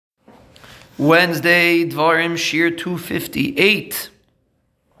Wednesday, Dvarim, Shiur 258.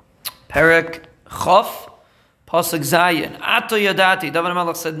 Perek Chof, Pasuk Zayin. Ato Yadati, David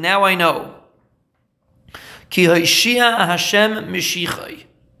HaMelech said, now I know. Ki Hoshia Hashem Mishichai.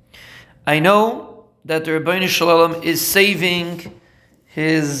 I know that the Rebbeinu Shalom is saving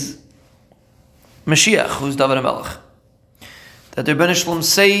his Mashiach, who's David HaMelech. That the Rebbeinu Shalom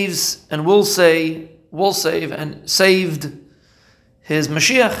saves and will save and saved his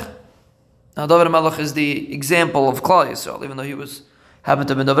Mashiach. Now David HaMelech is the example of Klal Yisrael, even though he happened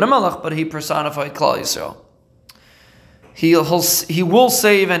to be David HaMelech, but he personified Klal Yisrael. He will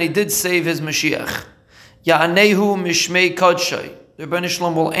save, and he did save his Mashiach. Ya'anehu mishmei kadshay. The Rebbeinu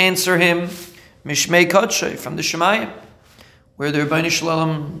Shalom will answer him mishmei kadshay, from the Shemayim, where the Rebbeinu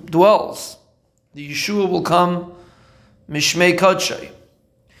Shalom dwells. The Yeshua will come mishmei kadshay.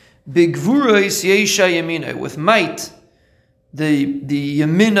 Bigvurais yesha yamina, with might. The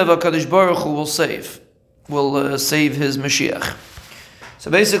Yamin of HaKadosh Baruch Hu will save his Mashiach.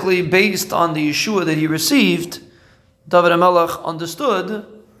 So basically, based on the Yeshua that he received, David HaMelech understood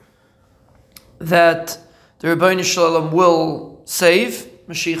that the Rebbeinu Shalom will save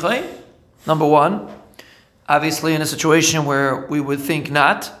Mashiach, number one. Obviously, in a situation where we would think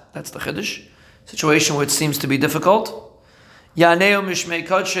not, that's the Chiddush, situation which seems to be difficult. Yaneu Mishmei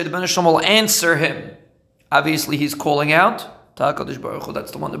Kadshay, the Rebbeinu Shalom will answer him. Obviously, he's calling out. HaKadosh Baruch Hu, that's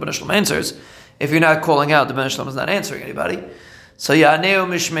the one the Rebbeinu Shalom answers. If you're not calling out, the Rebbeinu Shalom is not answering anybody. So Ya'aneu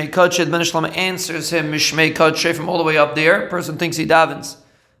Mishmei Kadshay, the Rebbeinu Shalom answers him Mishmei Kadshay, from all the way up there. Person thinks he davens.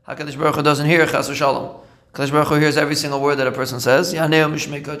 HaKadosh Baruch Hu doesn't hear Chas v'Shalom. HaKadosh Baruch Hu hears every single word that a person says. Ya'aneu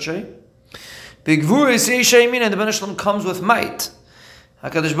Mishmei Kadshay. Bigvuris yesha yamina, and the Rebbeinu Shalom comes with might.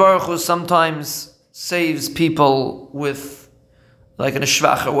 HaKadosh Baruch Hu sometimes saves people like in a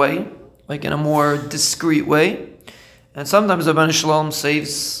shvacher way, like in a more discreet way. And sometimes the Rebbeinu Shalom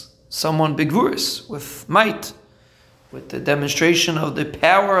saves someone bigvuris, with might, with the demonstration of the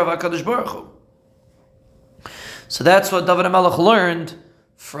power of HaKadosh Baruch Hu. So that's what David HaMelech learned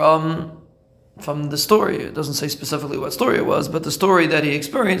from the story. It doesn't say specifically what story it was, but the story that he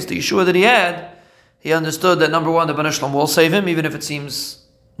experienced, the Yeshua that he had, he understood that number one, the Rebbeinu Shalom will save him, even if it seems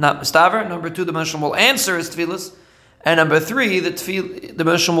not mistaver. Number two, the Rebbeinu Shalom will answer his tefillas. And number three, the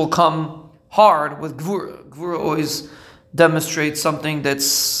Rebbeinu Shalom will come hard with gvura. Gvura always demonstrates something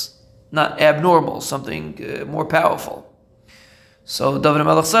that's not abnormal, something more powerful. So David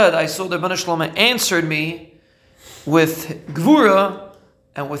HaMelech said, I saw the Rebbeinu Shalom answered me with gvura,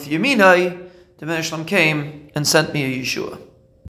 and with yaminai, the Rebbeinu Shalom came and sent me a Yeshua.